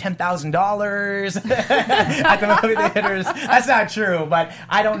drop like $10,000 at the movie theaters? That's not true, but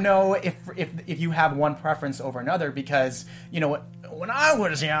I don't know if you have one preference over another because, when I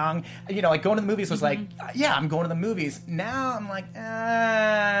was young, like going to the movies was like, yeah, I'm going to the movies. Now I'm like,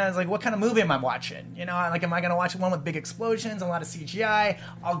 it's like, what kind of movie am I watching? Like, am I going to watch one with big explosions and a lot of CGI?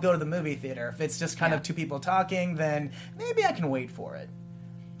 I'll go to the movie theater. If it's just kind of two people talking, then maybe I can wait for it.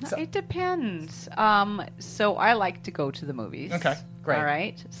 So. It depends. So I like to go to the movies. Okay, great. All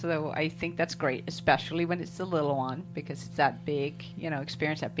right. So I think that's great, especially when it's the little one, because it's that big,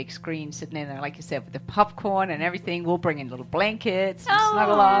 experience, that big screen, sitting in there, like you said, with the popcorn and everything. We'll bring in little blankets and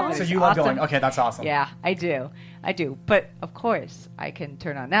snuggle up. So you love going. Okay, that's awesome. Yeah, I do. But, of course, I can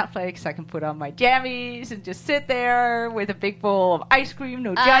turn on Netflix. I can put on my jammies and just sit there with a big bowl of ice cream,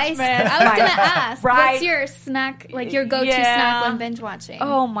 no judgment. I was going to ask, right. What's your snack, like your go-to snack when binge watching?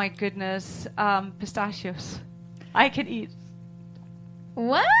 Oh, my goodness. Pistachios. I can eat.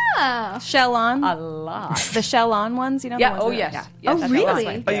 Wow. Shell on? A lot. The shell on ones? Yeah, the ones yes. Oh, That's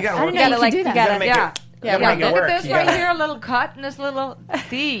really? Oh, you got to I work. didn't know you could do that. You got to make it. Yeah, Make it look work. at this right here, a little cut, and this little.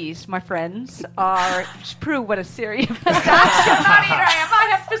 These, my friends, are just prove what a serious pistachio nut eater I am.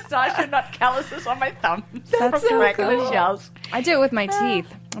 I have pistachio nut calluses on my thumbs. That's so regular cool. shells. I do it with my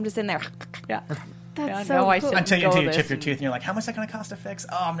teeth. I'm just in there. Yeah. That's so cool. Until you chip your tooth and you're like, how much is that going to cost to fix?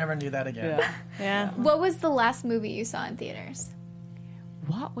 Oh, I'm never going to do that again. Yeah. What was the last movie you saw in theaters?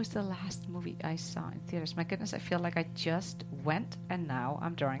 what was the last movie I saw in theaters? My goodness, I feel like I just went, and now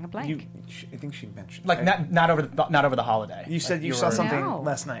I'm drawing a blank. I think she mentioned Like not over the holiday. You said Like you saw were- something No.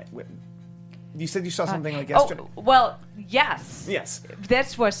 last night. You said you saw something like yesterday. Oh, well, yes. Yes.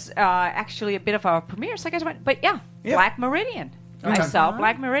 This was actually a bit of our premiere, so I guess went. But yeah, Black Meridian. I Okay. saw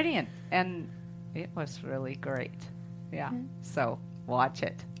Black Meridian, and it was really great. Yeah, so watch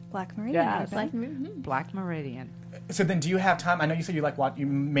it. Black Meridian. Yes. Black Meridian. So then, do you have time? I know you said you like you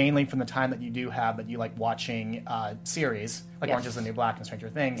mainly from the time that you do have that you like watching series like Yes. Orange Is the New Black and Stranger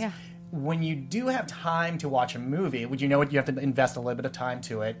Things. Yeah. When you do have time to watch a movie, would you know what you have to invest a little bit of time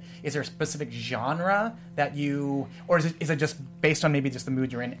to it? Is there a specific genre that you, or is it just based on maybe just the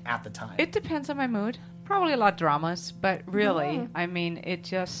mood you're in at the time? It depends on my mood. Probably a lot of dramas, but really, I mean, it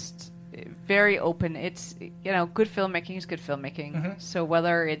just very open. It's good filmmaking is good filmmaking. So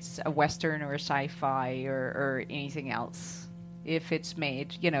whether it's a western or a sci-fi or anything else, if it's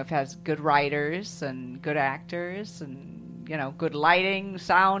made, if it has good writers and good actors and good lighting,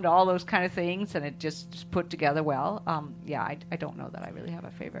 sound, all those kind of things, and it just put together well. I don't know that I really have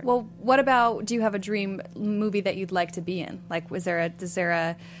a favorite. Well, what about, do you have a dream movie that you'd like to be in? Like, is there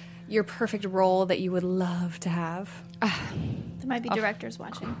a your perfect role that you would love to have? There might be directors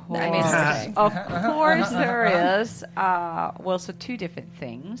watching. Of course there is. So two different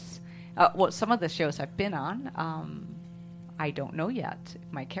things. Some of the shows I've been on, I don't know yet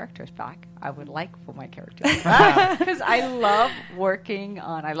if my character is back. I would like for my character to be back. Because I love working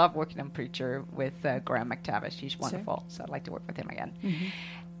on Preacher with Graham McTavish. He's wonderful. So I'd like to work with him again.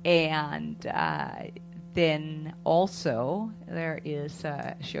 And then also there is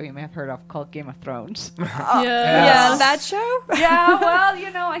a show you may have heard of called Game of Thrones. Yeah, that show? Yeah,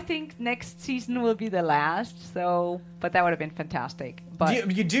 well, I think next season will be the last. But that would have been fantastic.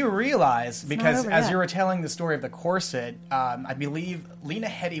 But You do realize, because over as yet. you were telling the story of the corset, I believe Lena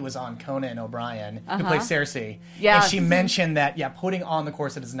Headey was on Conan O'Brien, who played Cersei. Yes. And she mentioned that, putting on the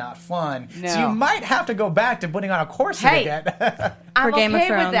corset is not fun. No. So you might have to go back to putting on a corset Hey. again. I'm Game of okay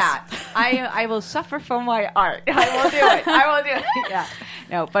Thrones. with that. I will suffer for my art. I will do it. Yeah.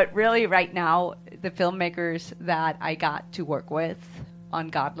 No, but really, right now, the filmmakers that I got to work with on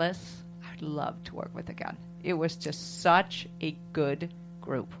Godless, I would love to work with again. It was just such a good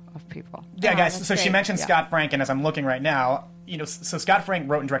group of people. Yeah, guys. that's So she great. mentioned Scott Frank, and as I'm looking right now, so Scott Frank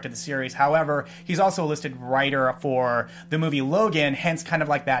wrote and directed the series. However, he's also a listed writer for the movie Logan. Hence, kind of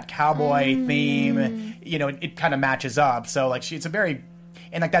like that cowboy theme. It kind of matches up. So like, it's a very,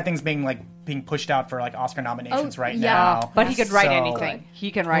 and like that thing's being pushed out for like Oscar nominations right now. But he could write So- anything. He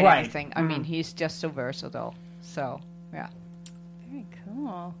can write Right. anything. I mean, he's just so versatile. So, yeah. Very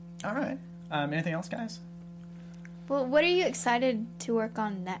cool. All right. Anything else, guys? Well, what are you excited to work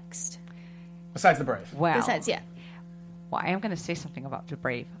on next? Besides The Brave. Wow. Besides, Well, I am going to say something about The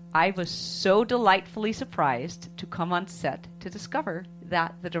Brave. I was so delightfully surprised to come on set to discover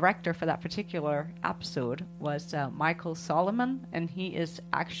that the director for that particular episode was Michael Solomon, and he is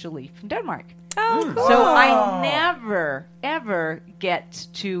actually from Denmark. Oh, cool. So I never, ever get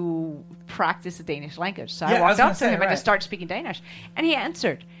to practice the Danish language. So Yeah, I I walked was gonna up to say, him and right. just started speaking Danish. And he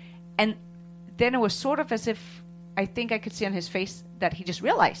answered. And then it was sort of as if I think I could see on his face that he just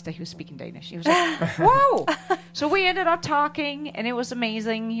realized that he was speaking Danish. He was like, whoa! So we ended up talking, and it was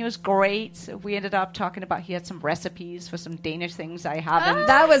amazing. He was great. We ended up talking about, he had some recipes for some Danish things I haven't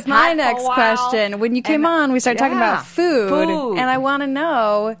That was my had for a next while. question. When you came And- on, we started talking yeah, about food. And I food. want to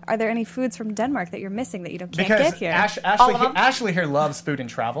know, are there any foods from Denmark that you're missing that you can't Because get here? Ashley here loves food and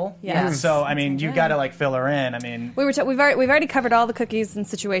travel. Yes. So I mean, you got to like fill her in. I mean, We've already covered all the cookies and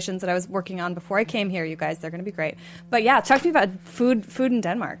situations that I was working on before I came here. You guys, they're going to be great. But yeah, talk to me about food in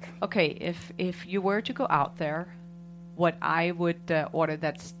Denmark. Okay, if you were to go out there, what I would order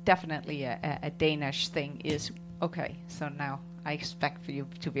that's definitely a Danish thing is, okay, so now I expect for you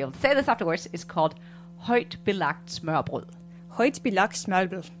to be able to say this afterwards, it's called højt belagt smørbrød. Højt belagt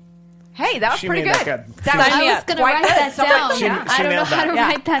smørbrød. Hey, that was She pretty made good. that good. That Sign was me I was up. going to Quite write good. that Somebody- down. She I don't know nailed how to that.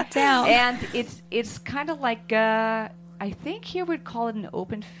 write that down. And it's kind of like, I think here we'd call it an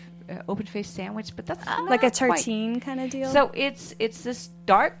open-faced sandwich, but that's not Like a quite. tartine kind of deal? So it's this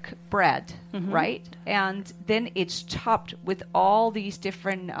dark bread, right? And then it's topped with all these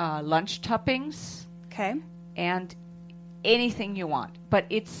different lunch toppings Okay. and anything you want. But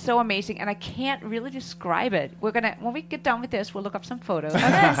it's so amazing, and I can't really describe it. When we get done with this, we'll look up some photos,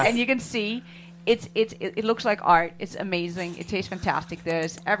 and you can see. It looks like art. It's amazing. It tastes fantastic.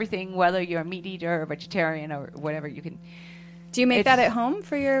 There's everything, whether you're a meat eater or vegetarian or whatever, you can. Do you make It's- that at home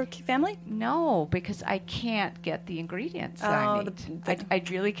for your family? No, because I can't get the ingredients that I Oh, need. I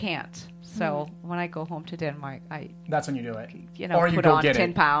really can't. So when I go home to Denmark, That's when you do it. or you put go on get 10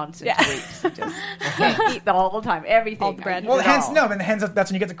 it. pounds in 2 weeks. And just eat the whole time, everything. All the bread. Well, that's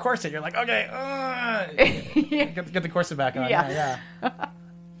when you get the corset. You're like, okay, get the corset back on. Yeah. All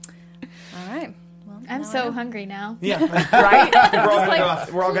right. Well, I'm so hungry now. Yeah, Right?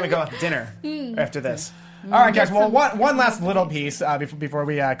 we're all gonna go out to dinner after this. All right, guys. Well, one last little piece before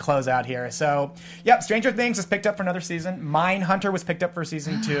we close out here. So, yep, Stranger Things was picked up for another season. Mindhunter was picked up for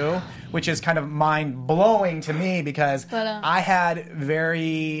season 2, which is kind of mind-blowing to me because I had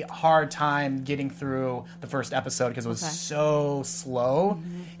very hard time getting through the first episode because it was so slow.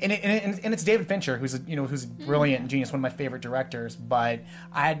 And it's David Fincher, who's a brilliant genius, one of my favorite directors. But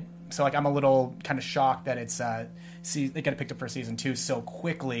I'm a little kind of shocked that it's. They got it picked up for season 2 so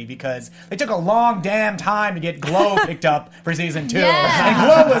quickly because they took a long damn time to get Glow picked up for season 2. Yeah. And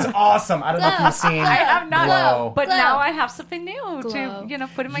Glow was awesome. I don't know if you've seen I have not, Glow. but now I have something new to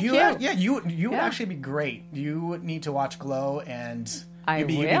put in my queue. You would actually be great. You would need to watch Glow, and you'd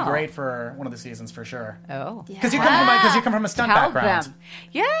be great for one of the seasons for sure. Oh, because you come from a stunt background. Them.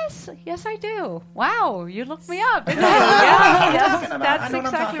 Yes, I do. Wow, you looked me up. Didn't I you? know Yes, what I'm that's talking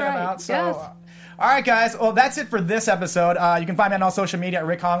exactly right. about. So, yes. all right, guys. Well, that's it for this episode. You can find me on all social media at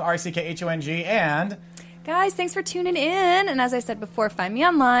Rick Hong, RCKHONG, and... Guys, thanks for tuning in. And as I said before, find me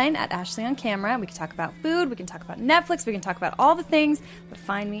online at Ashley on Camera. We can talk about food. We can talk about Netflix. We can talk about all the things. But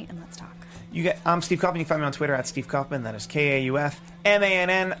find me and let's talk. I'm Steve Kaufman. You can find me on Twitter at Steve Kaufman. That is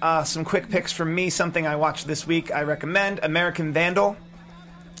KAUFMANN. Some quick picks from me. Something I watched this week. I recommend American Vandal.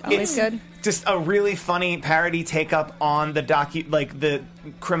 Always good. Just a really funny parody take up on the the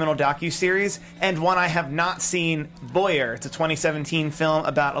criminal docu-series, and one I have not seen, Voyeur. It's a 2017 film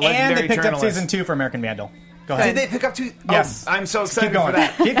about a legendary And they picked journalist. up season 2 for American Vandal. Go ahead. Did they pick up 2? Yes. Oh, I'm so excited Keep going. for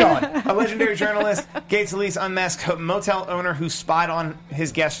that. Keep going. A legendary journalist, Gates Elise unmasked a motel owner who spied on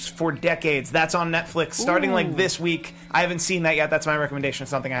his guests for decades. That's on Netflix starting this week. I haven't seen that yet. That's my recommendation.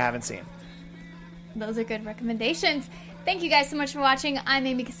 Something I haven't seen. Those are good recommendations. Thank you guys so much for watching. I'm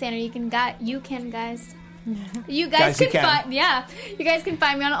Amy Cassandra. You guys can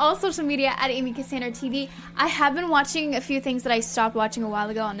find me on all social media at Amy Cassandra TV. I have been watching a few things that I stopped watching a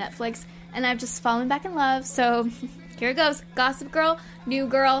while ago on Netflix, and I've just fallen back in love. So here it goes: Gossip Girl, New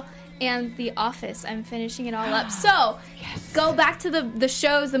Girl, and The Office. I'm finishing it all up. So go back to the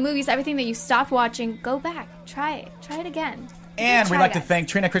shows, the movies, everything that you stopped watching. Go back, try it again. And we'd like to thank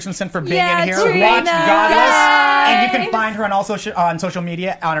Trina Christensen for being Yeah, in here. Trina. Watch Godless. Yay. And you can find her on social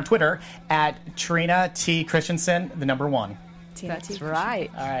media, on her Twitter, at Trina T. Christensen, the number 1. That's right.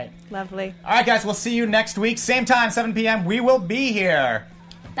 All right. Lovely. All right, guys. We'll see you next week. Same time, 7 p.m. We will be here.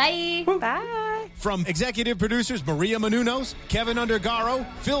 Bye. Bye. From executive producers Maria Menounos, Kevin Undergaro,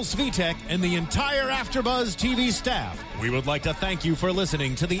 Phil Svitek, and the entire AfterBuzz TV staff, we would like to thank you for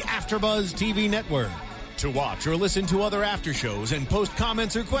listening to the AfterBuzz TV network. To watch or listen to other after shows and post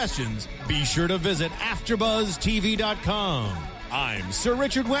comments or questions, be sure to visit AfterBuzzTV.com. I'm Sir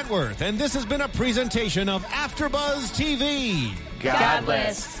Richard Wentworth, and this has been a presentation of AfterBuzz TV. God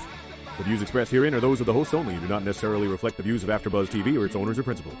bless. The views expressed herein are those of the hosts only and do not necessarily reflect the views of AfterBuzz TV or its owners or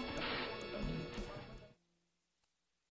principals.